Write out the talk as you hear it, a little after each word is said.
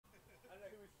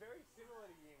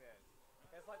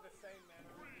It's like the same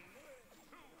mannerism,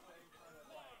 the same kind of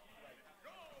like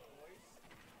voice.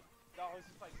 No, I was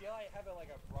just like, yeah, I have like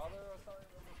a brother or something.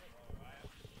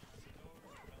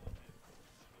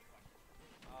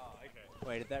 Oh, okay.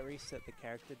 Wait, did that reset the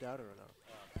character data or not?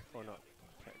 Or not?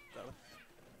 Character data.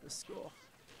 The score.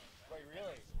 Wait,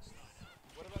 really?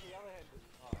 What about the other hand?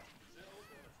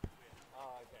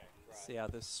 Oh, okay. Right. See how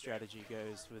this strategy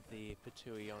goes with the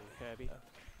Patui on Kirby.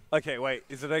 Okay, wait.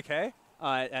 Is it okay?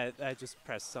 I just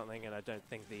pressed something and I don't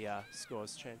think the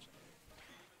scores changed.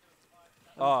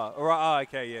 Oh, right. Oh,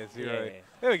 okay. Yeah, 0. Yeah.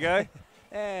 There we go.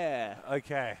 Yeah.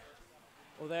 Okay.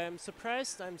 Although I'm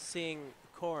surprised I'm seeing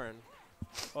Corrin,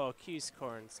 or Q's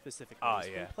Corrin specifically. Oh, He's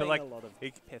yeah. been But, playing like, a lot of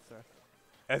Pithra.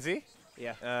 Has he?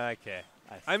 Yeah. Okay.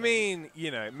 I I mean, you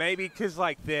know, maybe because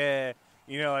like they're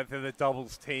like they're the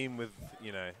doubles team with,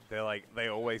 they're like they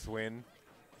always win.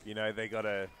 They got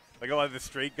like the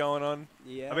streak going on.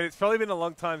 Yeah. I mean, it's probably been a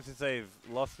long time since they've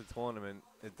lost a tournament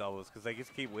at doubles because they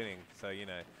just keep winning. So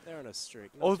they're on a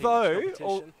streak. Not too much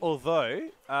competition. although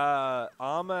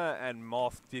Arma and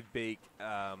Moth did beat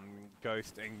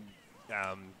Ghost and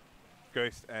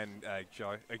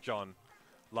John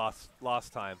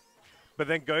last time, but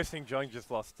then Ghost and John just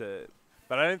lost to.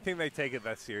 But I don't think they take it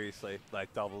that seriously,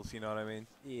 like doubles. You know what I mean?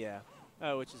 Yeah.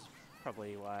 Oh, which is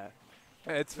probably why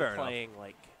It's we're fair enough. playing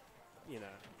like,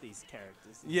 these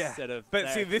characters Yeah, instead of. but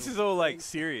see, this is all like things.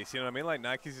 serious. You know what I mean? Like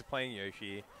Nike's is playing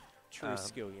Yoshi. True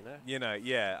skill, you know.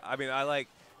 Yeah. I mean,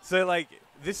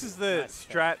 this is the Nice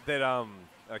strat that oh,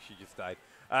 she just died.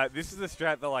 This is the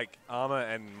strat that like Arma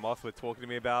and Moth were talking to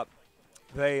me about.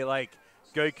 They like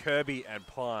go Kirby and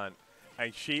plant,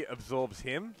 and she absorbs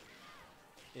him.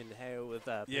 Inhale with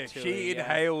Yeah, Patui, she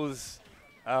inhales.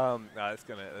 No, that's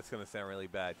gonna sound really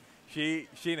bad. She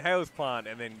inhales plant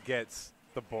and then gets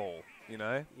the ball.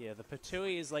 Yeah, the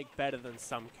Patui is like better than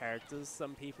some characters,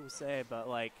 some people say, but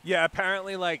like. Yeah,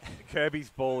 apparently like Kirby's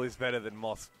ball is better than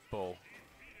Moth's ball.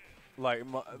 Like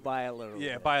by a little.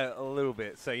 Yeah, bit. by a little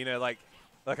bit. So like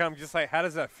I'm just like, how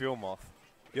does that feel, Moth?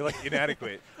 You're like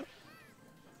inadequate.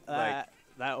 That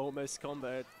almost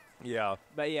comboed. Yeah.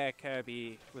 But yeah,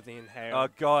 Kirby with the inhale. Oh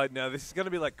god, no, this is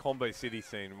gonna be like Combo City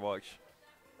soon. Watch.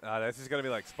 This is gonna be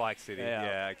like Spike City.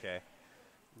 Yeah. Okay.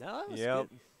 No, that was Yep.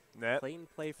 good. Clean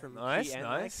play from Nice. G and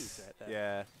Nikes right there.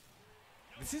 Yeah.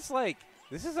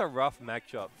 This is a rough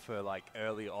matchup for like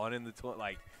early on in the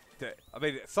tournament. I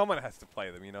mean, someone has to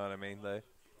play them. You know what I mean, though.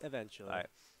 Eventually.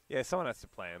 Yeah, someone has to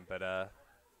play them. But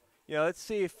let's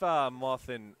see if Moth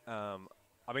and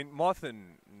Moth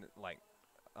and like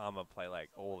Arma play like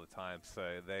all the time.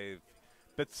 So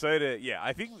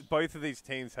I think both of these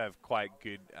teams have quite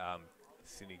good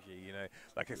synergy.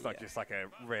 Like it's not just like a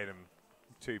random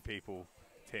two people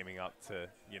teaming up to,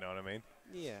 you know what I mean?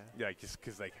 Yeah. Yeah, just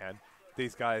because they can.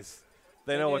 These guys,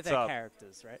 they know what's their up.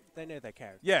 characters, right? They know their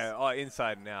characters. Yeah,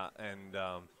 inside and out, and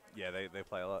they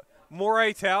play a lot.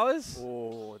 Moray Towers.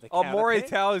 Oh, Moray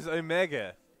Towers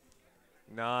Omega.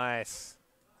 Nice.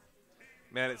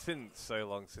 Man, it's been so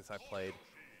long since I played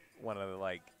one of the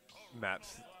like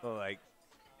maps like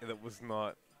that was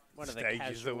not one stages. Of the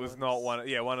casual it was ones. not one.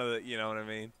 Yeah, one of the. You know what I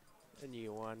mean? A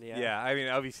new one. Yeah. Yeah, I mean,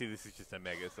 obviously this is just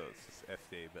Omega, so it's just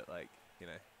FD, but like,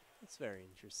 it's a very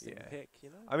interesting pick.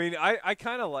 I mean, I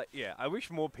kind of like. Yeah, I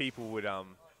wish more people would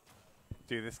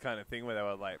do this kind of thing where they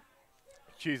would like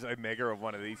choose Omega of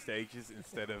one of these stages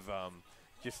instead of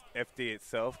just FD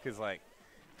itself, because like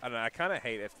I don't know, I kind of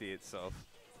hate FD itself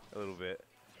a little bit.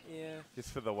 Yeah. Just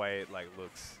for the way it like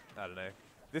looks. I don't know.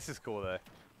 This is cool though.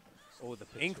 Or the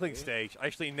Inkling stage.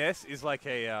 Actually, Ness is like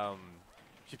a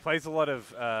she plays a lot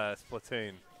of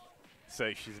Splatoon,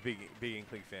 so she's a big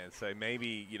Inkling fan. So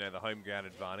maybe the home ground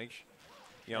advantage.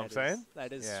 You know what I'm saying?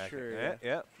 That is true.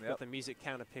 Yeah. Got the music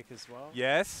counter pick as well.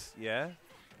 Yes. Yeah.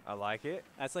 I like it.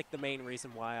 That's like the main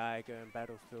reason why I go in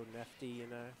Battlefield and FD.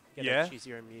 Get to choose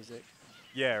your own music.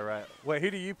 Yeah. Right. Wait,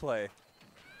 who do you play?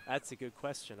 That's a good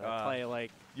question. I play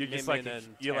like Mimin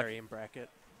and Terry in bracket.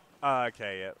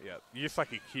 Okay, yeah. You're just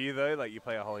like a Q though, like you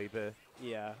play a whole heap of.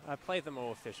 Yeah, I play them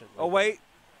all efficiently. Oh wait,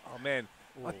 oh man,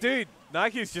 dude,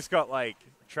 Nike's just got like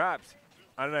trapped.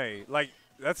 I don't know, like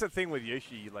that's the thing with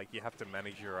Yoshi. Like you have to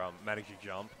manage your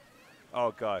jump.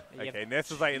 Oh god. Okay,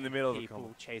 Ness is like in the middle of the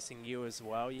people chasing you as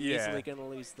well. You're easily gonna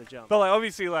lose the jump. But like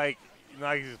obviously, like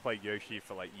Nike's just played Yoshi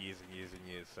for like years and years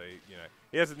and years, so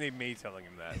he doesn't need me telling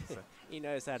him that. So. He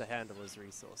knows how to handle his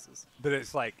resources. But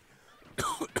it's like.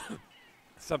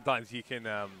 Sometimes you can,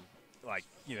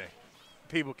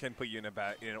 people can put you in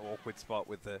an awkward spot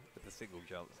with the single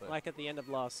jump. So. Like at the end of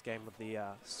last game with the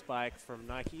spike from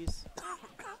Nikes.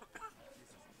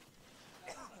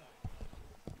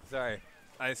 Sorry,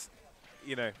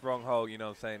 you know, wrong hole. You know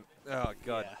what I'm saying? Oh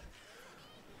god.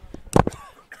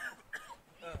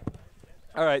 Yeah.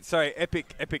 All right, sorry,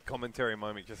 epic commentary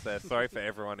moment just there. Sorry for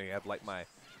everyone who had like my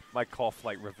cough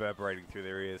like reverberating through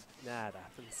their ears. Nah, it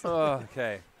happens. Oh,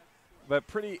 okay. But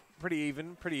pretty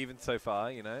even so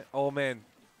far, you know. Oh man,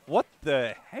 what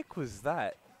the heck was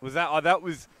that? Was that? Oh, that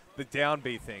was the down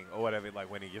B thing or whatever. Like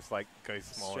when he just like goes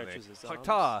small and Stretches his like arms.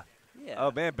 ta. Yeah.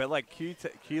 Oh man, but like Q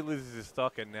loses his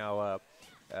stock and now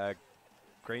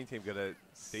green team got a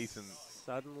decent.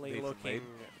 Suddenly decent looking lead.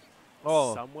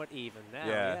 Oh. somewhat even now.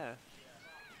 Yeah. Yeah.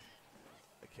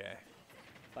 Okay.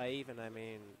 By even, I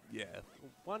mean Yeah.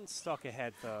 one stock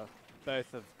ahead for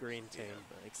both of green team,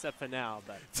 except for now.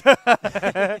 But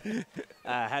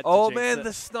had to Oh jinx man, it.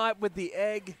 the snipe with the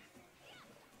egg.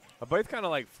 Are both kind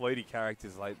of like floaty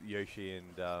characters like Yoshi and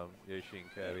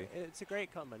Kirby. It's a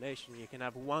great combination. You can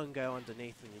have one go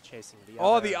underneath when you're chasing the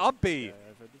Oh, other. the and up B. go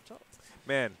over the top.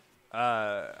 Man,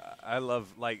 I love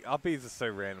like up Bs are so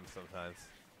random sometimes.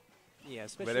 Yeah,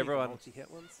 especially everyone- the multi-hit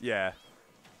ones. Yeah,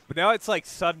 but now it's like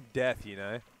sudden death, you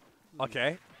know.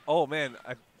 Okay. Oh man,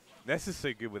 Ness is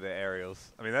so good with the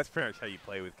aerials. I mean, that's pretty much how you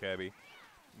play with Kirby.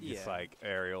 Just Yeah. like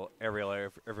aerial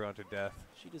everyone to death.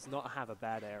 She does not have a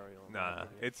bad aerial. in my Nah,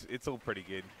 opinion. it's all pretty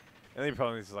good. And the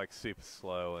problem is like super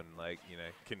slow and like you know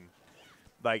can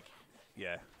like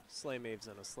yeah Slay moves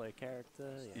on a slow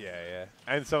character. yeah.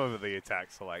 And some of the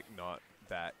attacks are like not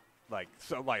that like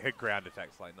so like her ground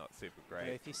attacks like not super Yeah,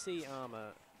 great. if you see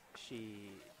Arma, she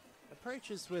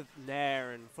approaches with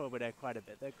Nair and forward air quite a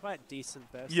bit. They're quite decent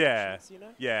burst Yeah. actions, you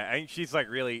know? Yeah, and she's like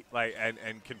really like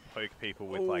and can poke people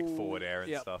with like forward air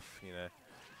and Yep. stuff, you know.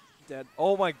 Dead.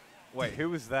 Oh my wait, who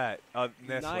was that? Ness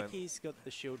went. Nike's got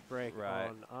the shield break Right.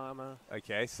 on Arma.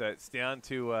 Okay, so it's down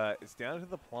to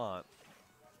the plant.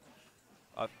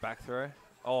 Back throw.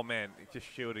 Oh man, it just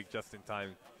shielded just in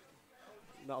time.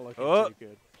 Not looking Oh. too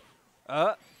good.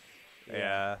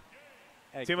 Yeah.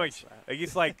 Egg Too does much. that. I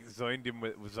just like zoned him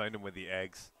with the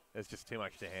eggs. It's just too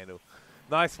much to handle.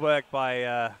 Nice work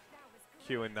by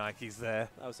Q and Nikes there.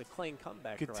 That was a clean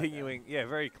comeback. Continuing, yeah,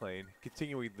 very clean.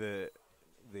 Continuing the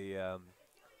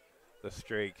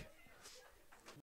streak.